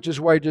strength, which is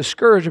why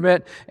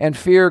discouragement and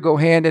fear go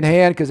hand in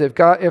hand, because if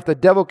the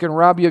devil can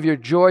rob you of your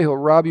joy, he'll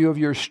rob you of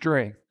your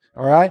strength.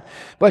 All right?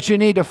 But you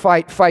need to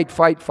fight,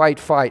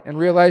 and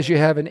realize you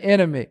have an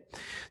enemy.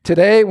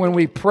 Today, when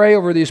we pray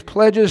over these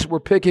pledges, we're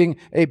picking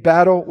a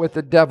battle with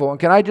the devil. And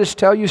can I just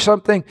tell you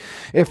something?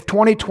 If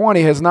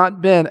 2020 has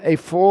not been a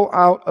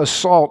full-out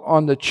assault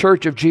on the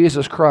Church of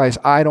Jesus Christ,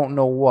 I don't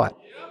know what.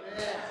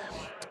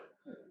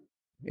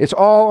 It's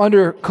all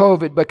under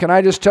COVID, but can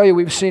I just tell you,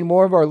 we've seen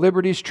more of our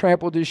liberties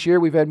trampled this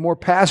year. We've had more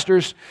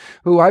pastors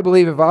who I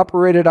believe have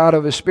operated out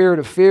of a spirit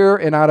of fear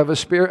and out of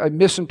a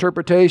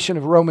misinterpretation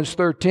of Romans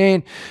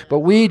 13.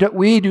 But we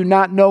do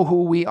not know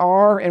who we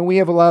are, and we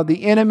have allowed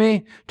the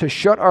enemy to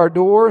shut our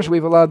doors.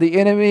 We've allowed the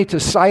enemy to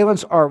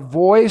silence our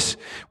voice.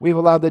 We've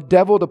allowed the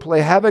devil to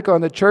play havoc on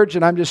the church,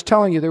 and I'm just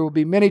telling you, there will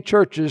be many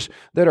churches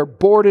that are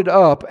boarded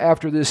up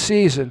after this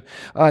season,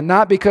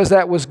 not because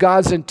that was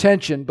God's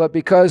intention, but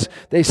because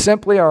they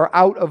simply are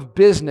out of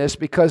business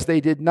because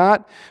they did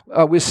not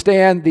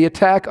withstand the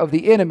attack of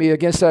the enemy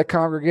against that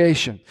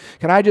congregation.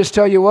 Can I just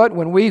tell you what?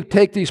 When we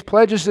take these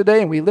pledges today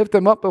and we lift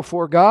them up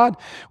before God,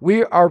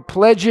 we are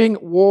pledging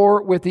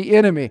war with the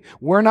enemy.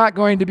 We're not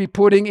going to be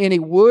putting any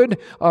wood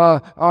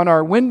on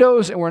our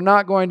windows, and we're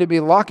not going to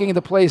be locking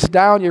the place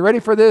down. You ready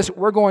for this?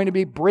 We're going to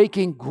be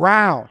breaking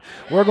ground.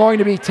 We're going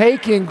to be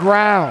taking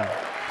ground.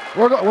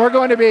 We're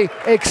going to be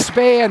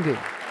expanding.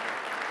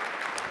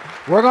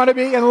 We're going to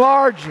be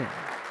enlarging.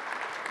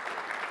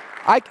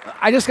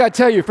 I just got to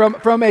tell you,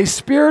 from a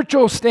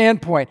spiritual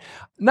standpoint,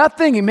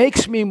 nothing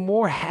makes me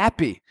more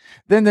happy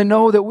than to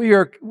know that we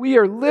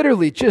are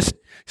literally just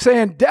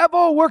saying,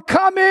 devil, we're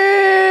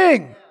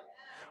coming.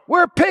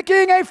 We're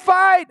picking a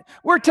fight.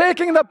 We're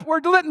letting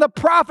the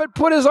prophet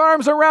put his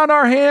arms around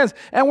our hands,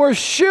 and we're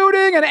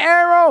shooting an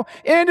arrow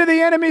into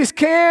the enemy's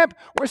camp.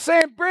 We're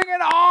saying, bring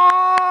it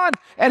on. on.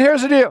 And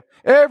here's the deal.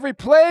 Every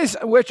place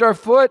in which our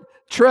foot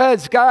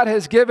treads, God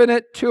has given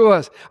it to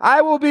us.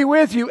 I will be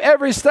with you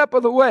every step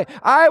of the way.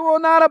 I will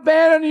not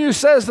abandon you,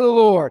 says the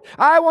Lord.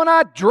 I will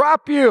not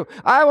drop you.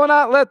 I will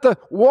not let the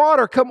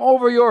water come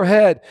over your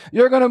head.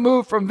 You're going to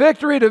move from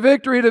victory to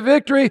victory to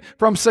victory,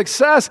 from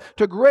success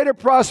to greater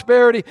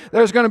prosperity.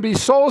 There's going to be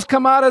souls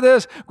come out of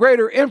this,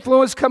 greater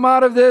influence come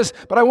out of this.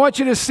 But I want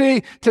you to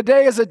see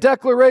today is a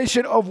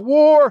declaration of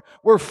war.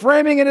 We're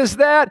framing it as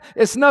that.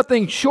 It's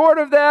nothing short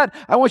of that.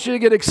 I want you to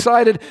get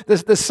excited.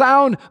 The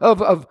sound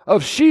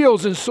of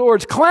shields and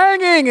swords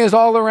clanging is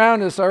all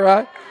around us, all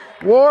right?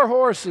 War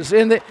horses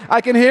I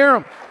can hear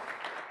them.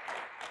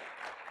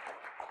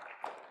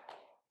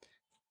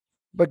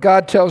 But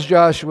God tells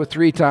Joshua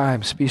 3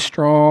 times, be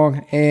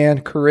strong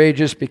and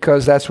courageous,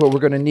 because that's what we're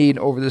going to need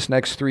over this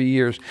next 3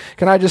 years.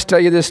 Can I just tell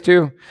you this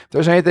too? If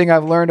there's anything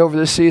I've learned over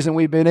this season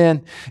we've been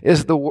in,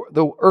 is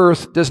the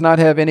earth does not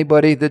have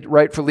anybody that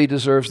rightfully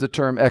deserves the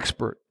term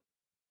expert.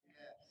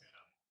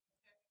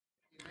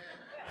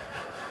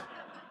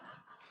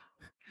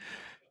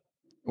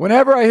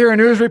 Whenever I hear a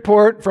news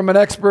report from an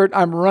expert,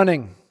 I'm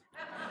running.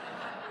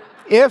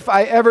 If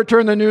I ever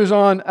turn the news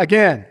on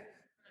again,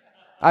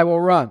 I will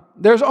run.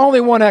 There's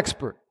only one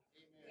expert.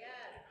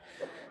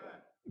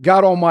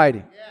 God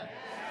Almighty.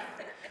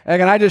 And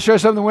can I just share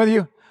something with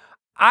you?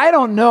 I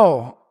don't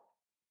know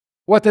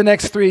what the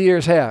next 3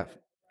 years have.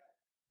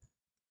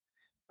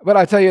 But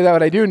I tell you that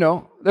what I do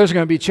know, there's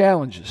going to be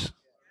challenges.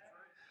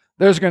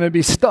 There's going to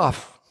be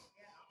stuff.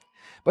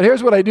 But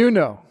here's what I do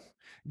know.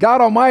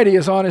 God Almighty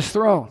is on his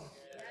throne.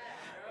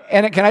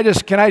 And can I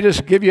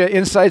just give you an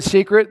inside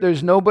secret?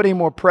 There's nobody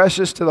more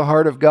precious to the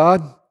heart of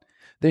God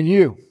than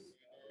you,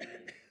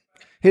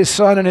 his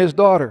son and his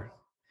daughter.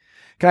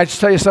 Can I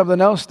just tell you something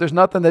else? There's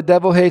nothing the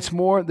devil hates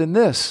more than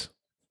this.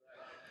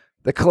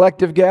 The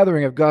collective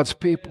gathering of God's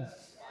people.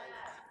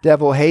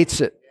 Devil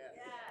hates it.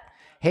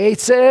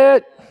 Hates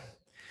it.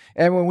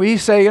 And when we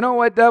say, you know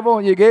what,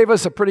 devil, you gave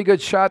us a pretty good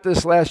shot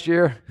this last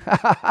year.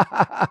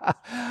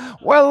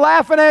 We're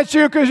laughing at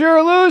you because you're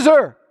a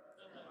loser.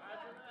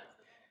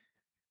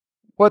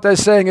 What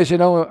that's saying is,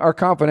 our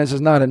confidence is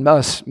not in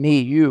us, me,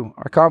 you.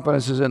 Our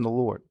confidence is in the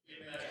Lord.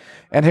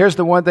 And here's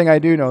the one thing I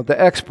do know.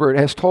 The expert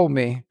has told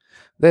me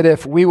that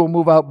if we will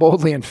move out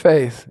boldly in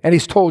faith, and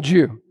he's told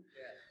you,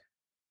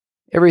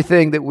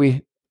 everything that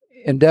we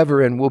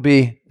endeavor in will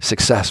be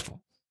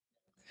successful.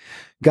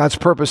 God's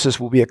purposes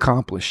will be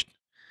accomplished.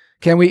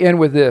 Can we end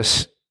with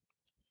this?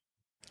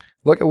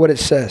 Look at what it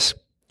says.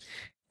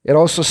 It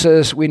also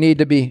says we need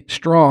to be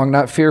strong,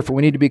 not fearful.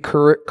 We need to be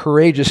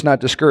courageous, not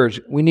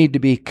discouraged. We need to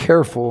be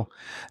careful,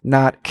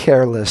 not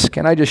careless.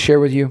 Can I just share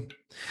with you?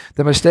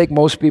 The mistake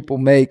most people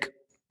make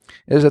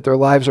is that their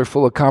lives are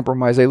full of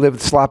compromise. They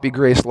live sloppy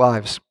grace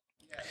lives.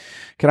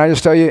 Can I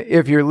just tell you,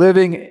 if you're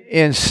living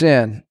in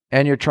sin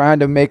and you're trying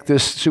to make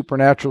this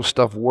supernatural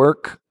stuff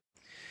work,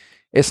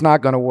 it's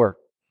not going to work.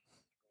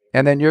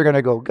 And then you're going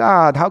to go,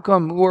 God, how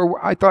come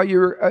I thought you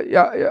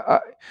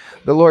were...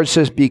 The Lord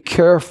says, be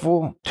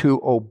careful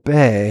to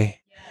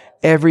obey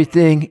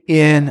everything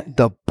in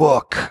the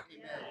book.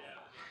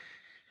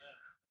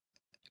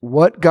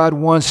 What God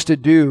wants to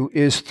do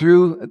is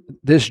through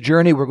this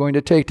journey we're going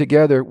to take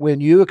together,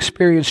 when you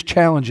experience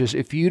challenges,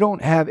 if you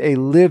don't have a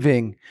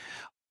living,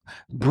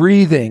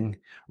 breathing,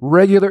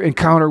 regular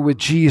encounter with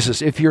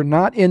Jesus, if you're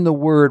not in the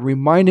Word,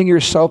 reminding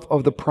yourself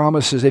of the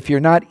promises, if you're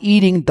not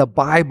eating the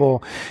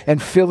Bible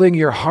and filling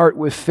your heart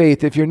with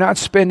faith, if you're not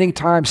spending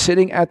time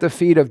sitting at the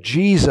feet of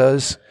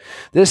Jesus,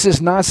 this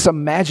is not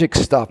some magic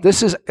stuff.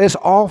 This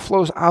all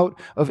flows out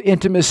of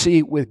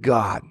intimacy with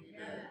God.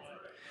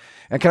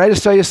 And can I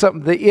just tell you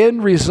something? The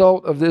end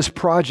result of this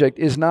project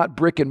is not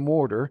brick and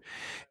mortar.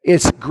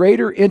 It's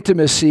greater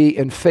intimacy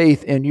and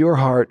faith in your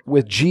heart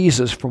with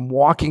Jesus from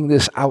walking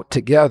this out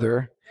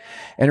together.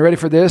 And ready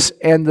for this?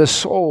 And the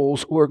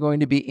souls who are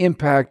going to be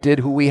impacted,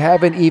 who we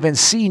haven't even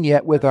seen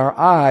yet with our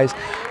eyes,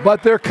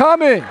 but they're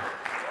coming.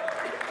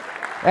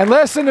 And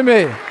listen to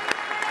me.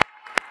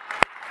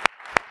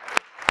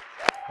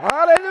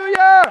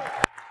 Hallelujah!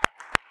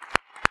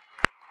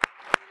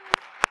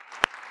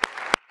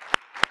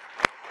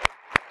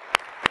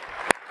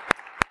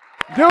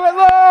 Do it,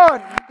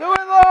 Lord! Do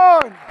it,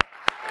 Lord!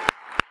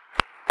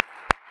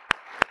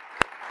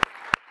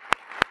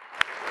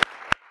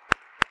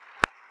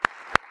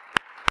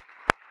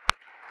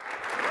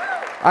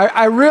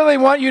 I really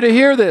want you to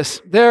hear this.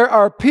 There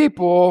are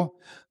people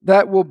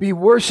that will be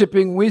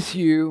worshiping with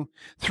you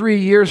 3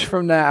 years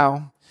from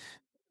now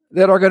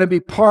that are going to be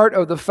part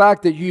of the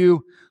fact that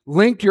you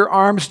linked your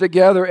arms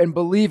together and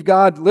believe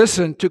God,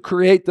 listen, to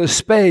create the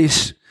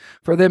space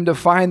for them to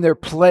find their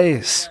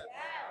place.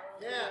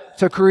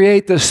 To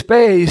create the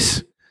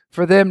space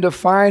for them to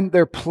find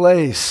their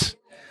place.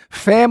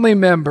 Family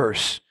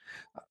members,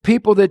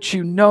 people that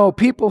you know,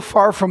 people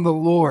far from the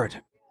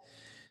Lord.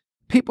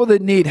 People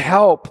that need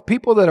help,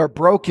 people that are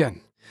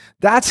broken.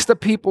 That's the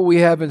people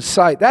we have in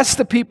sight. That's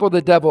the people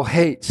the devil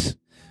hates,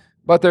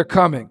 but they're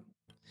coming.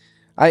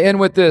 I end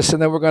with this, and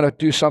then we're going to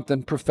do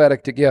something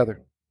prophetic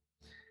together.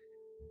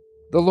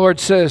 The Lord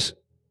says,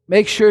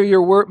 Make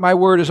sure my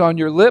word is on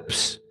your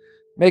lips.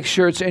 Make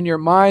sure it's in your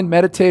mind.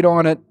 Meditate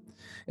on it.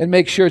 And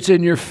make sure it's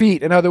in your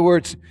feet. In other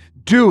words,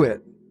 do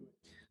it.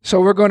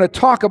 So we're going to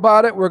talk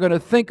about it. We're going to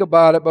think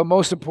about it. But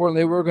most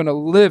importantly, we're going to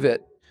live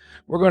it.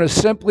 We're going to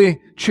simply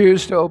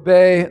choose to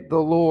obey the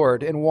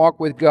Lord and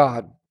walk with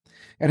God.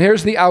 And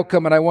here's the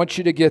outcome, and I want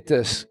you to get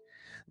this.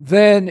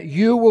 Then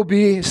you will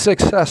be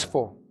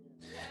successful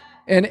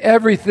in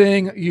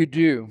everything you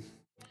do.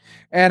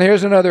 And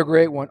here's another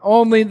great one.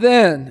 Only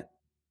then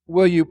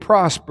will you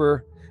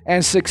prosper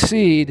and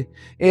succeed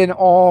in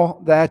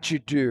all that you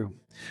do.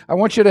 I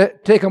want you to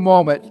take a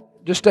moment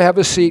just to have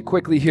a seat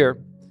quickly here.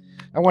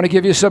 I want to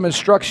give you some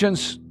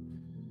instructions.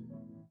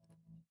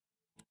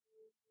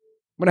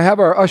 I'm going to have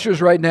our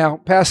ushers right now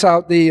pass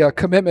out the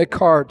commitment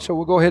card. So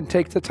we'll go ahead and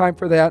take the time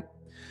for that.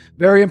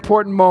 Very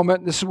important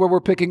moment. This is where we're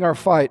picking our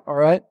fight, all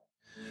right?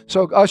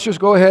 So ushers,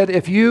 go ahead.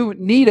 If you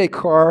need a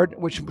card,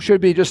 which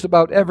should be just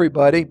about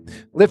everybody,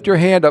 lift your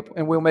hand up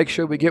and we'll make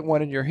sure we get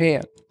one in your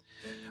hand.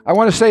 I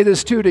want to say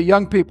this too to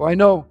young people. I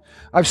know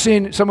I've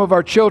seen some of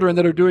our children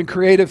that are doing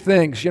creative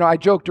things. I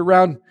joked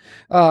around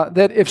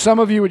that if some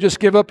of you would just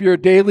give up your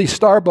daily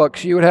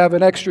Starbucks, you would have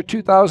an extra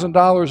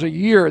 $2,000 a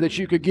year that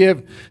you could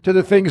give to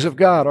the things of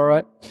God, all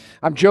right?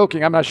 I'm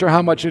joking. I'm not sure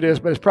how much it is,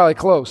 but it's probably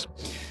close.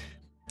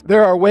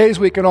 There are ways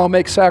we can all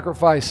make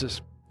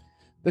sacrifices.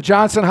 The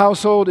Johnson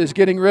household is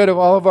getting rid of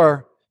all of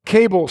our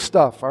cable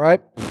stuff, all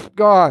right?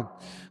 Gone.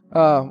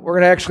 We're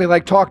going to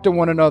actually talk to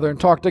one another and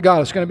talk to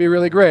God. It's going to be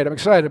really great. I'm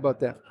excited about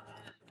that.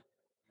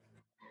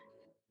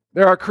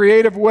 There are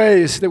creative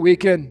ways that we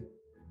can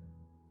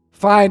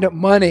find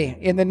money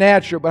in the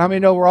natural, but how many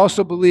know we're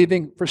also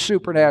believing for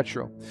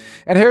supernatural?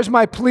 And here's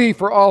my plea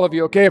for all of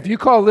you, okay? If you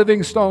call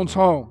Living Stones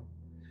home,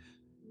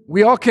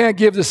 we all can't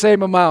give the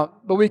same amount,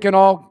 but we can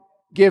all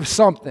give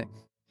something.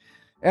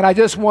 And I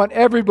just want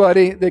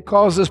everybody that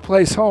calls this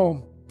place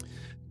home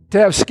to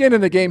have skin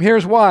in the game.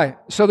 Here's why.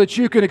 So that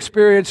you can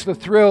experience the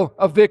thrill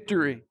of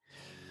victory.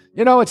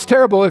 It's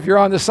terrible if you're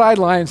on the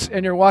sidelines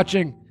and you're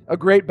watching a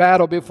great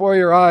battle before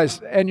your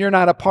eyes and you're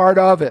not a part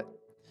of it.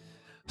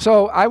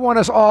 So I want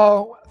us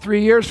all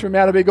 3 years from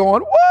now to be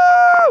going,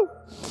 woo!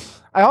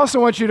 I also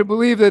want you to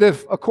believe that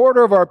if a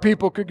quarter of our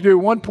people could do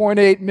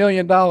 $1.8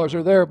 million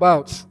or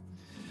thereabouts,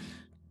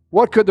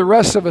 what could the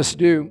rest of us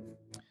do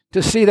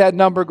to see that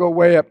number go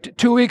way up?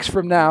 2 weeks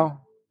from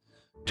now,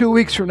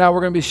 we're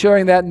going to be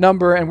sharing that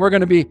number, and we're going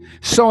to be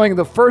sowing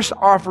the first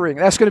offering.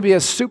 That's going to be a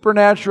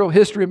supernatural,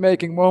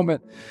 history-making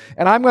moment.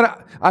 And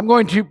I'm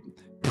going to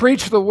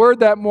preach the word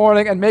that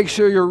morning and make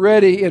sure you're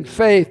ready in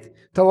faith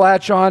to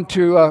latch on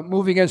to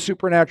moving in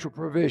supernatural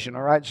provision,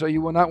 all right? So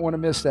you will not want to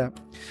miss that.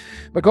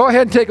 But go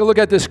ahead and take a look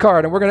at this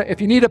card. And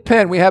if you need a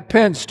pen, we have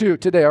pens too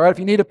today, all right? If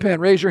you need a pen,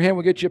 raise your hand,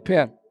 we'll get you a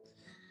pen.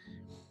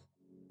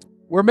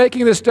 We're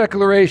making this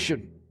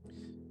declaration.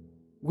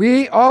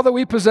 All that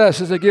we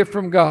possess is a gift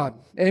from God.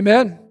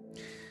 Amen?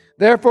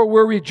 Therefore,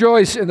 we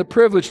rejoice in the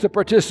privilege to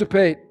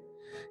participate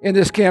in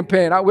this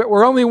campaign.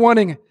 We're only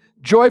wanting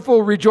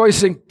joyful,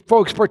 rejoicing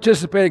folks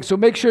participating, so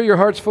make sure your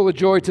heart's full of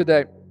joy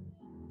today.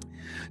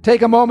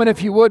 Take a moment,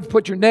 if you would,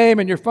 put your name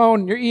and your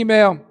phone and your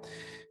email.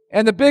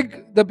 And the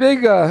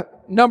big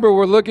number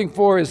we're looking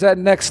for is that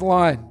next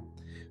line.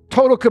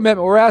 Total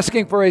commitment. We're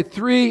asking for a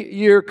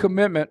 3-year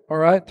commitment, all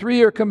right?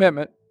 3-year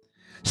commitment.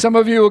 Some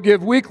of you will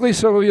give weekly,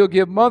 some of you will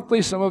give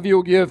monthly, some of you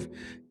will give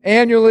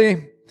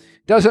annually.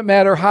 Doesn't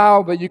matter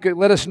how, but you could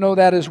let us know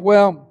that as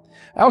well.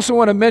 I also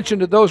want to mention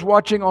to those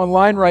watching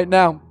online right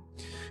now,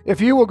 if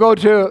you will go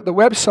to the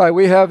website,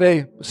 we have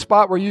a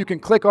spot where you can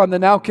click on the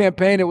Now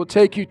campaign. It will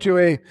take you to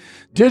a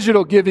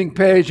digital giving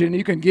page, and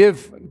you can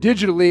give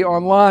digitally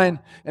online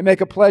and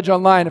make a pledge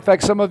online. In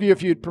fact, some of you,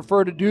 if you'd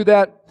prefer to do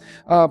that,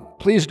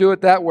 please do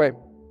it that way.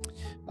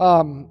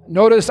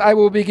 Notice we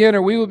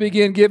will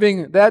begin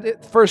giving.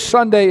 That first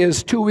Sunday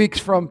is 2 weeks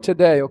from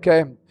today,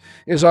 okay?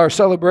 Is our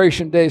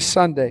celebration day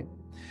Sunday.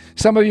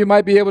 Some of you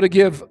might be able to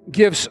give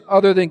gifts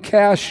other than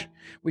cash.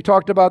 We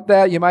talked about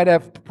that. You might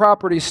have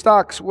property,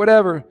 stocks,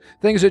 whatever,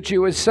 things that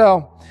you would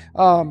sell.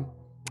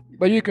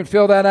 But you can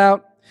fill that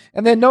out.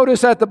 And then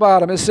notice at the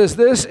bottom, it says,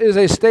 this is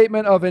a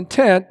statement of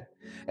intent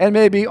and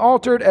may be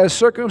altered as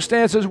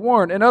circumstances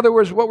warrant. In other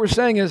words, what we're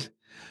saying is,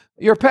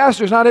 your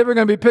pastor's not ever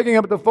going to be picking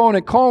up the phone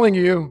and calling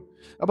you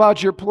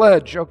about your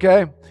pledge,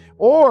 okay?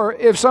 Or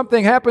if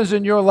something happens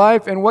in your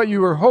life and what you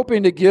were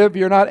hoping to give,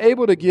 you're not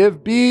able to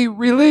give, be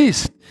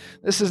released.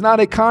 This is not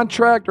a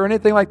contract or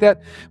anything like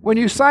that. When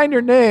you sign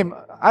your name,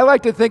 I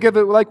like to think of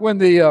it like when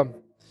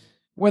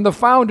the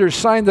founders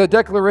signed the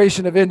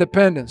Declaration of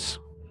Independence.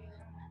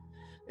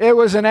 It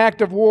was an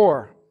act of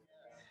war.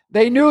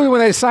 They knew when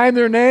they signed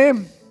their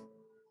name,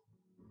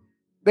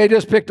 they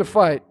just picked a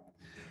fight.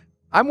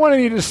 I'm wanting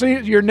you to see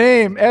your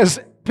name as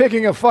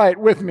picking a fight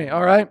with me,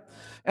 all right?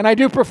 And I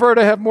do prefer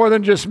to have more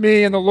than just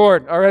me and the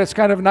Lord, all right? It's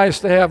kind of nice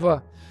to have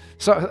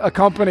a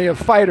company of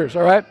fighters,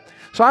 all right?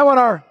 So I want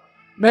our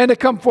men to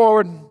come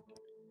forward.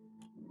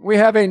 We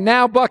have a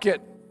Now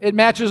bucket. It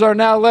matches our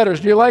Now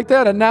letters. Do you like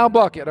that? A Now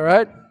bucket, all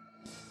right?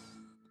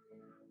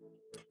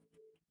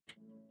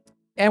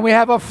 And we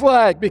have a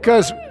flag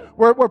because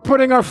we're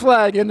putting our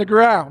flag in the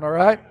ground, all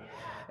right?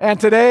 And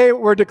today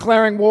we're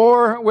declaring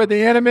war with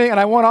the enemy, and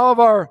I want all of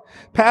our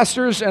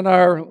pastors and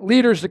our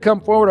leaders to come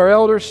forward, our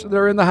elders that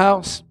are in the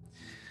house,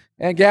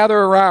 and gather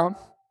around.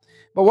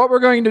 But what we're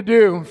going to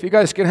do, if you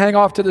guys can hang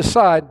off to the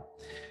side,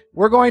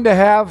 we're going to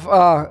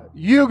have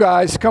you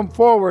guys come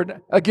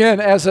forward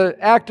again as an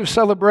act of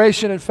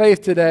celebration and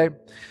faith today,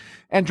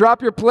 and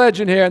drop your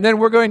pledge in here, and then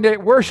we're going to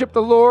worship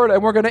the Lord,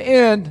 and we're going to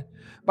end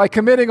by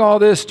committing all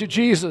this to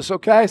Jesus,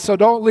 okay? So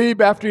don't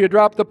leave after you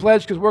drop the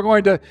pledge, because we're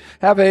going to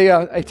have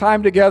a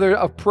time together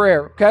of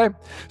prayer, okay?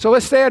 So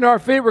let's stand on our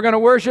feet. We're going to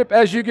worship.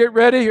 As you get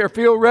ready or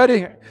feel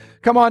ready,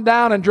 come on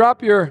down and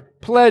drop your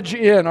pledge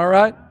in, all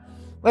right?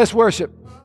 Let's worship.